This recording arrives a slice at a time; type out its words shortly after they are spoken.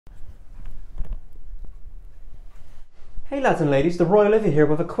Hey lads and ladies, the Royalivi here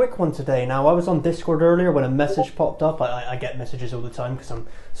with a quick one today. Now, I was on Discord earlier when a message popped up. I get messages all the time because I'm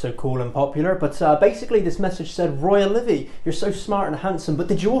so cool and popular. But basically this message said, Royalivi, you're so smart and handsome, but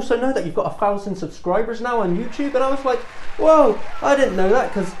did you also know that you've got 1,000 subscribers now on YouTube? And I was like, whoa, I didn't know that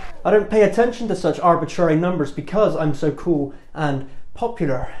because I don't pay attention to such arbitrary numbers because I'm so cool and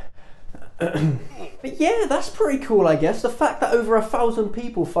popular. But yeah, that's pretty cool, I guess. The fact that over 1,000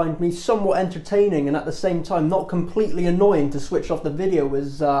 people find me somewhat entertaining and at the same time not completely annoying to switch off the video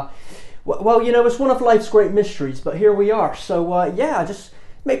is, well, you know, it's one of life's great mysteries, but here we are. So yeah, I just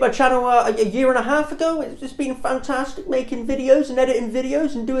made my channel a year and a half ago. It's just been fantastic making videos and editing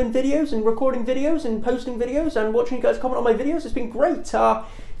videos and doing videos and recording videos and posting videos and watching you guys comment on my videos. It's been great.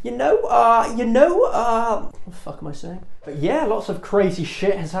 What the fuck am I saying? But yeah, lots of crazy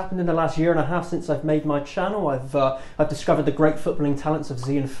shit has happened in the last year and a half since I've made my channel. I've discovered the great footballing talents of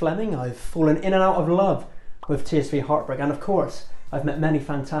Zian Fleming. I've fallen in and out of love with TSV Heartbreak, and of course, I've met many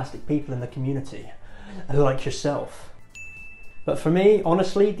fantastic people in the community, like yourself. But for me,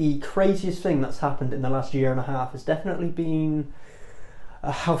 honestly, the craziest thing that's happened in the last year and a half has definitely been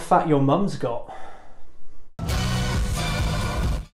how fat your mum's got.